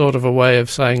a sort of a way of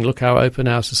saying, look how open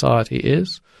our society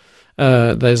is.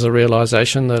 There's a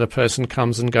realization that a person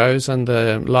comes and goes, and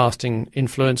the lasting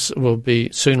influence will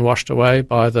be soon washed away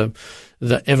by the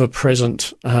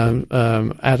ever-present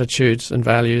attitudes and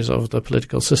values of the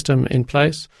political system in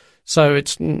place. So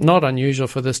it's not unusual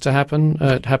for this to happen.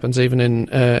 It happens even in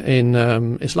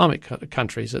Islamic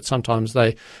countries that sometimes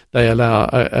they allow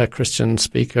a Christian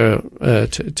speaker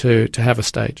to have a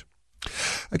stage.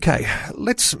 Okay,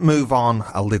 let's move on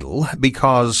a little,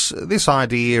 because this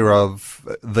idea of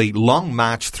the long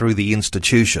march through the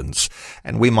institutions,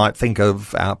 and we might think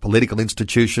of our political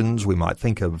institutions, we might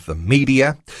think of the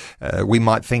media, we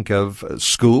might think of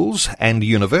schools and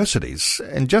universities.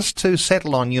 And just to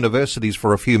settle on universities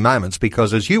for a few moments,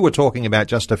 because as you were talking about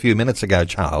just a few minutes ago,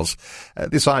 Charles,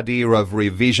 this idea of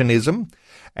revisionism,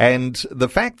 and the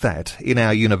fact that in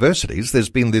our universities there's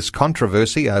been this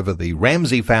controversy over the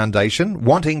Ramsay Foundation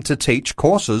wanting to teach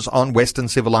courses on Western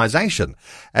civilization,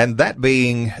 and that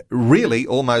being really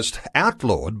almost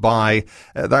outlawed by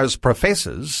those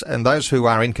professors and those who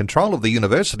are in control of the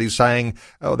universities, saying,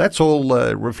 oh, that's all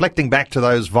reflecting back to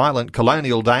those violent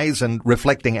colonial days and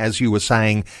reflecting, as you were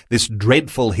saying, this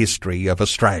dreadful history of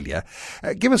Australia.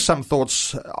 Give us some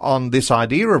thoughts on this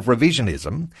idea of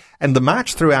revisionism and the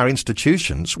march through our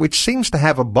institutions, which seems to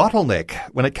have a bottleneck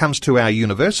when it comes to our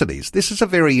universities. This is a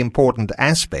very important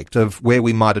aspect of where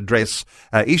we might address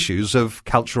issues of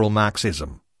cultural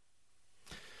Marxism.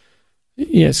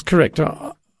 Yes, correct.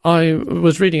 I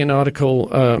was reading an article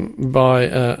by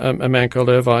a man called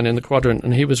Irvine in the Quadrant,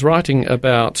 and he was writing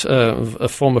about a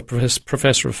former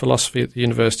professor of philosophy at the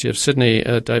University of Sydney,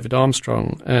 David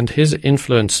Armstrong, and his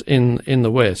influence in the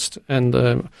West.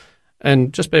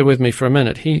 And just bear with me for a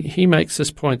minute. He makes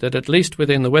this point that at least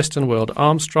within the Western world,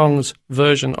 Armstrong's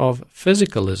version of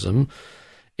physicalism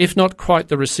if not quite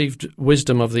the received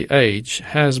wisdom of the age,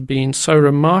 has been so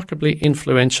remarkably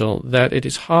influential that it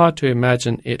is hard to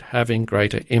imagine it having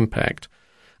greater impact.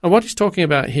 And what he's talking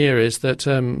about here is that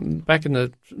back in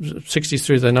the 60s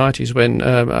through the 90s, when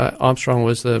Armstrong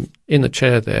was in the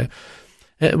chair there,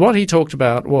 what he talked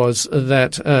about was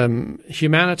that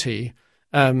humanity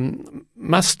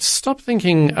must stop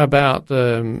thinking about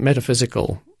the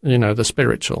metaphysical, the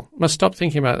spiritual, must stop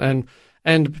thinking about,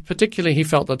 and particularly he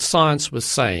felt that science was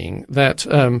saying that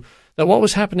that what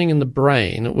was happening in the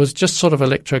brain was just sort of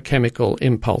electrochemical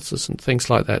impulses and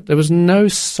things like that. There was no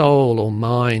soul or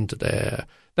mind there.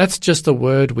 That's just the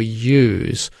word we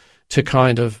use to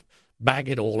kind of bag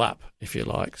it all up, if you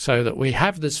like, so that we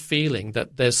have this feeling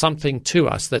that there's something to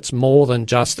us that's more than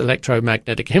just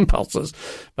electromagnetic impulses.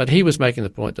 But he was making the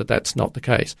point that that's not the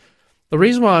case. The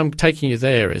reason why I'm taking you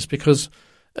there is because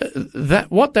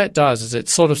what that does is it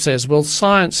sort of says, well,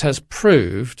 science has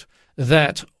proved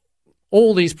that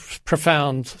all these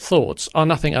profound thoughts are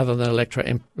nothing other than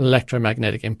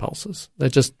electromagnetic impulses. They're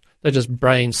just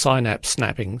brain synapse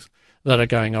snappings that are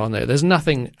going on there. There's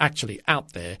nothing actually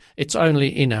out there. It's only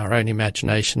in our own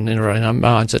imagination, in our own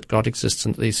minds, that God exists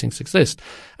and that these things exist.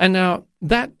 And now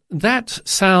that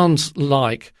sounds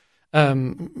like,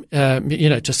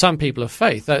 to some people of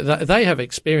faith, they have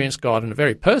experienced God in a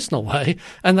very personal way,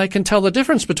 and they can tell the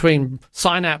difference between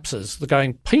synapses that are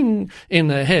going ping in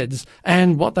their heads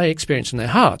and what they experience in their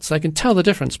hearts. They can tell the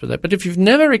difference with that. But if you've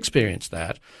never experienced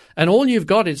that, and all you've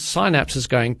got is synapses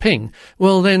going ping,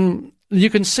 well, then you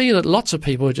can see that lots of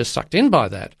people are just sucked in by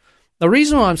that. The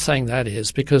reason why I'm saying that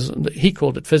is because he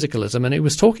called it physicalism, and he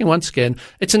was talking once again,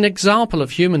 it's an example of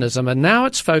humanism, and now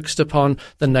it's focused upon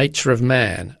the nature of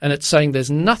man, and it's saying there's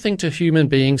nothing to human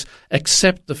beings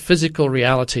except the physical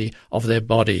reality of their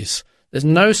bodies. There's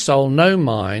no soul, no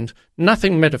mind,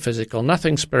 nothing metaphysical,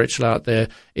 nothing spiritual out there.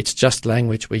 It's just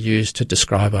language we use to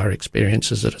describe our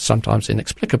experiences that are sometimes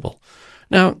inexplicable.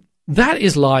 Now, that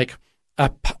is like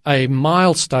a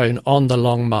milestone on the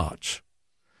Long March.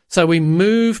 So we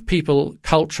move people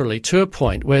culturally to a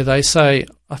point where they say,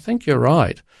 I think you're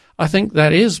right. I think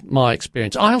that is my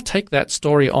experience. I'll take that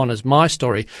story on as my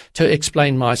story to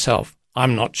explain myself.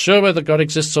 I'm not sure whether God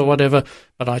exists or whatever,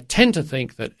 but I tend to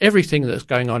think that everything that's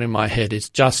going on in my head is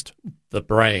just the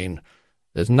brain.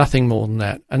 There's nothing more than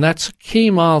that. And that's a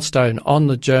key milestone on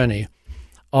the journey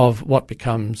of what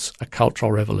becomes a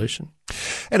cultural revolution.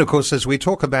 And of course, as we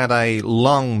talk about a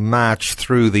long march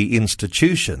through the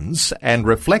institutions and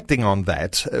reflecting on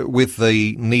that with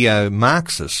the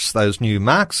neo-Marxists, those new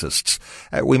Marxists,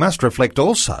 we must reflect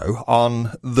also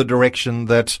on the direction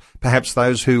that perhaps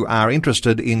those who are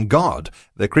interested in God,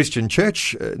 the Christian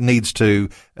church, needs to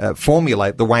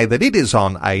formulate the way that it is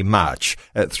on a march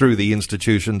through the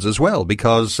institutions as well,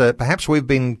 because perhaps we've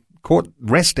been caught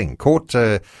resting, caught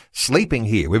sleeping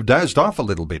here. We've dozed off a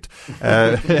little bit.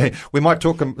 We might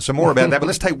talk some more about that, but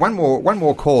let's take one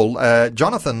more call.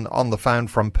 Jonathan on the phone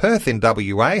from Perth in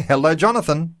WA. Hello,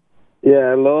 Jonathan.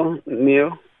 Yeah, hello,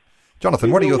 Neil.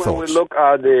 Jonathan, what are your thoughts? When we look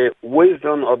at the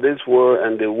wisdom of this world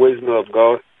and the wisdom of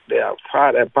God, they are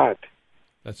far apart.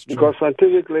 That's true. Because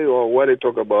scientifically, or what they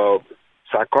talk about,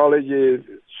 psychologists,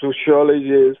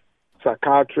 sociologists,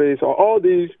 psychiatrists, or all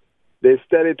these, they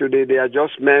study today, they are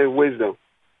just man's wisdom.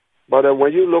 But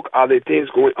when you look at the things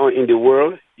going on in the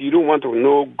world, you don't want to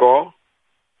know God.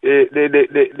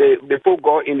 They put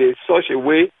God in such a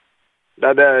way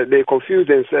that they confuse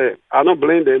themselves. I don't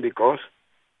blame them, because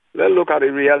let's look at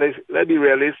the reality. Let's be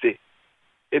realistic.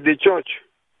 If the church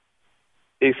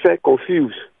is so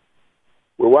confused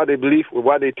with what they believe, with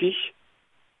what they teach,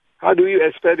 how do you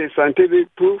expect a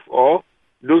scientific proof, or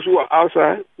those who are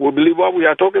outside will believe what we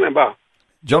are talking about?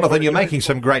 Jonathan, you're making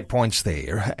some great points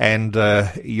there, and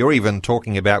you're even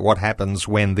talking about what happens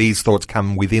when these thoughts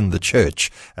come within the church.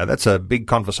 That's a big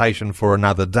conversation for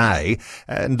another day,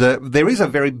 and there is a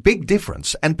very big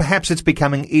difference, and perhaps it's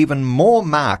becoming even more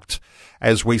marked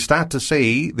as we start to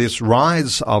see this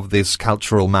rise of this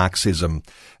cultural Marxism,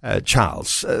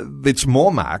 Charles. It's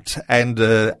more marked, and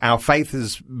our faith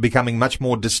is becoming much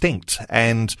more distinct,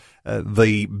 and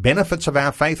the benefits of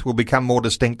our faith will become more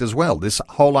distinct as well. This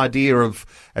whole idea of,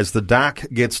 as the dark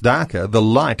gets darker, the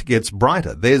light gets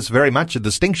brighter. There's very much a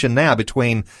distinction now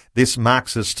between this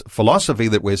Marxist philosophy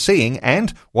that we're seeing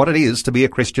and what it is to be a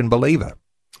Christian believer.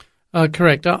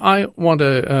 Correct. I want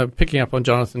to, picking up on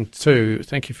Jonathan too,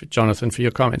 thank you, Jonathan, for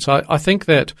your comments. I think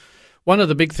that one of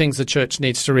the big things the church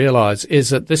needs to realise is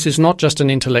that this is not just an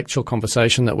intellectual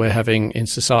conversation that we're having in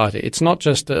society. It's not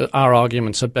just our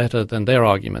arguments are better than their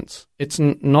arguments. It's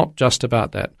not just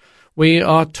about that. We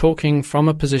are talking from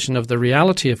a position of the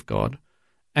reality of God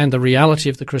and the reality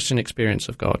of the Christian experience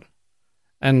of God.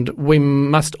 And we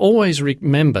must always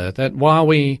remember that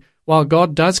while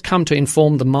God does come to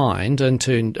inform the mind and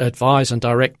to advise and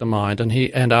direct the mind,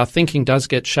 and our thinking does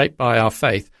get shaped by our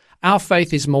faith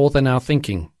is more than our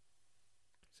thinking.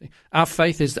 Our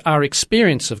faith is our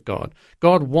experience of God.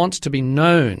 God wants to be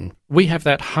known. We have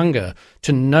that hunger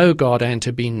to know God and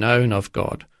to be known of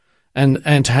God, and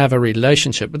to have a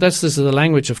relationship. But this is the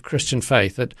language of Christian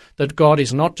faith, that God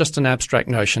is not just an abstract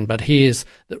notion, but he is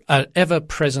an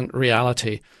ever-present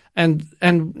reality.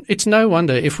 And it's no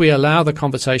wonder if we allow the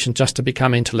conversation just to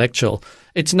become intellectual,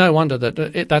 it's no wonder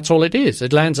that that's all it is.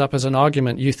 It lands up as an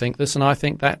argument. You think this and I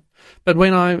think that. But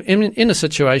when I'm in a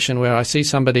situation where I see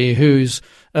somebody who's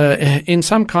in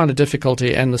some kind of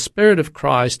difficulty, and the Spirit of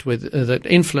Christ that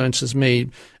influences me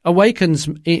awakens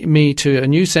me to a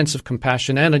new sense of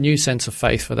compassion and a new sense of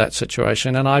faith for that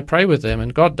situation, and I pray with them,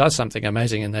 and God does something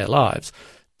amazing in their lives,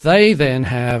 they then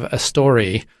have a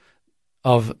story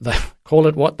of call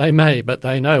it what they may, but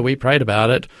they know we prayed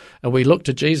about it and we looked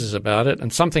to Jesus about it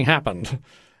and something happened.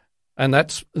 And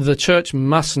that's the church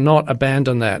must not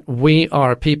abandon that. We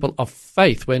are a people of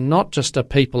faith. We're not just a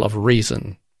people of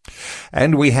reason.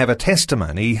 And we have a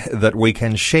testimony that we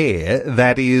can share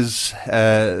that is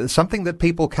something that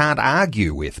people can't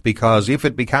argue with, because if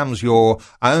it becomes your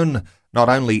own not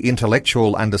only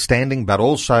intellectual understanding but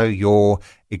also your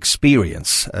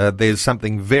experience, there's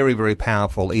something very, very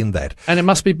powerful in that. And it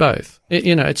must be both.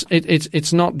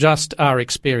 It's not just our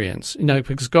experience,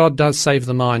 because God does save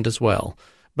the mind as well.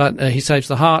 But he saves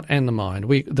the heart and the mind.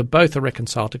 Both are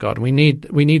reconciled to God. We need,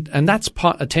 and that's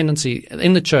a tendency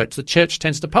in the church. The church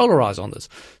tends to polarize on this.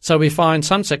 So we find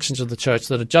some sections of the church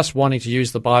that are just wanting to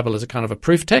use the Bible as a kind of a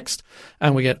proof text,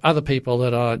 and we get other people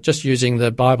that are just using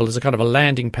the Bible as a kind of a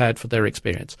landing pad for their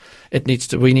experience.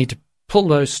 We need to pull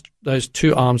those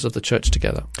two arms of the church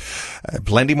together.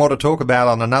 Plenty more to talk about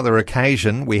on another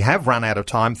occasion. We have run out of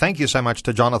time. Thank you so much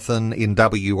to Jonathan in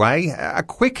WA. A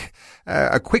quick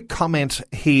comment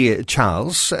here,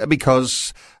 Charles,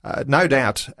 because no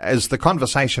doubt as the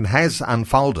conversation has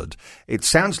unfolded, it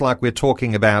sounds like we're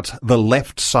talking about the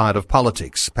left side of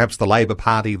politics, perhaps the Labor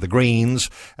Party, the Greens,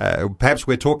 perhaps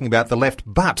we're talking about the left,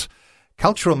 but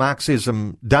cultural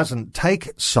Marxism doesn't take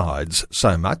sides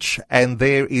so much, and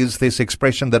there is this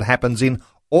expression that happens in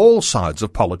all sides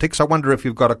of politics. I wonder if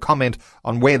you've got a comment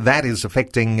on where that is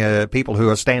affecting people who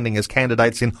are standing as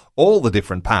candidates in all the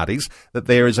different parties, that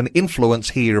there is an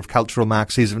influence here of cultural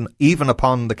Marxism even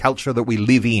upon the culture that we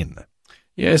live in.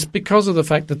 Yes, because of the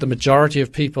fact that the majority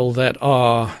of people that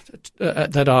are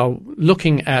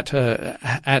looking at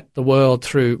the world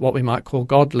through what we might call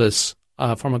godless,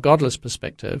 from a godless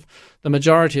perspective, the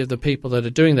majority of the people that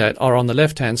are doing that are on the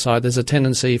left-hand side. There's a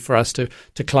tendency for us to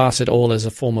class it all as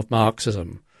a form of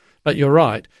Marxism. But you're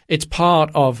right. It's part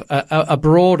of a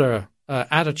broader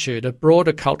attitude, a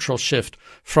broader cultural shift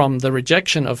from the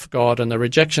rejection of God and the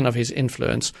rejection of his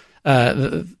influence.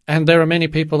 And there are many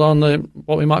people on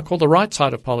what we might call the right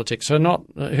side of politics who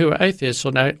are atheists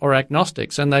or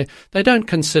agnostics, and they don't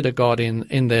consider God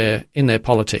in their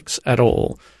politics at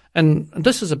all. And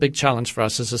this is a big challenge for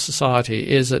us as a society,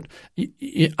 is that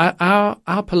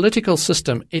our political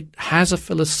system, it has a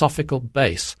philosophical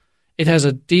base. It has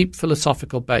a deep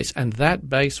philosophical base, and that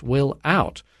base will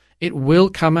out. It will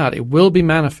come out. It will be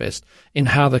manifest in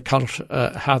how the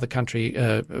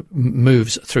country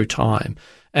moves through time.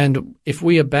 And if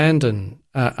we abandon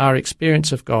our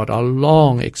experience of God, our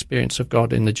long experience of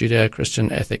God in the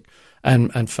Judeo-Christian ethic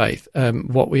and faith,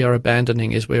 what we are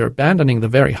abandoning is we're abandoning the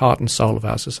very heart and soul of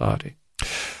our society.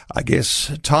 I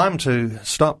guess time to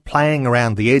stop playing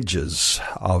around the edges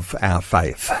of our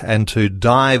faith and to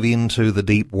dive into the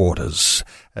deep waters,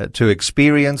 to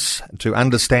experience, to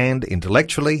understand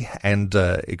intellectually and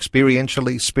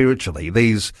experientially, spiritually,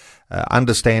 these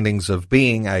understandings of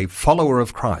being a follower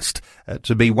of Christ,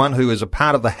 to be one who is a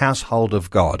part of the household of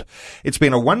God. It's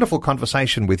been a wonderful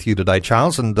conversation with you today,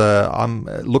 Charles, and I'm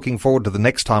looking forward to the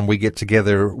next time we get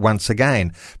together once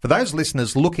again. For those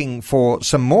listeners looking for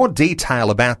some more detail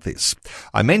about this,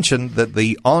 I mentioned that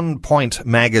the On Point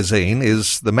magazine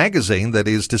is the magazine that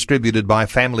is distributed by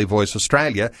Family Voice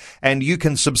Australia, and you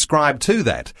can subscribe to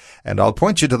that. And I'll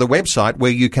point you to the website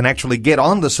where you can actually get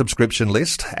on the subscription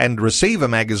list and receive a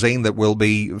magazine that will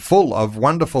be full of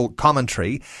wonderful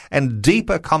commentary and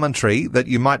deeper commentary that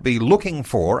you might be looking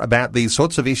for about these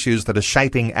sorts of issues that are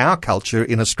shaping our culture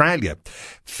in Australia.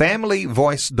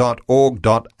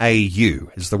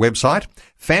 familyvoice.org.au is the website.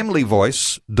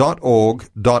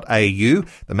 familyvoice.org.au.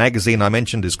 The magazine I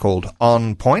mentioned is called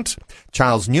On Point.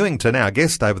 Charles Newington, our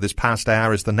guest over this past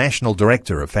hour, is the National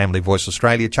Director of Family Voice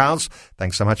Australia. Charles,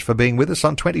 thanks so much for being with us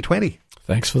on 2020.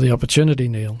 Thanks for the opportunity,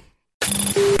 Neil.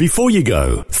 Before you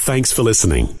go, thanks for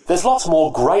listening. There's lots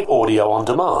more great audio on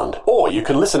demand, or you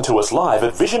can listen to us live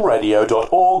at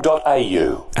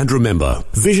visionradio.org.au. And remember,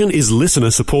 Vision is listener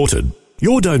supported.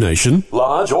 Your donation,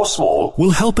 large or small,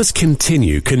 will help us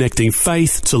continue connecting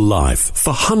faith to life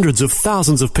for hundreds of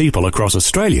thousands of people across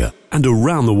Australia and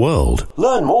around the world.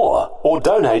 Learn more or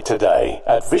donate today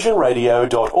at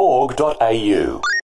visionradio.org.au.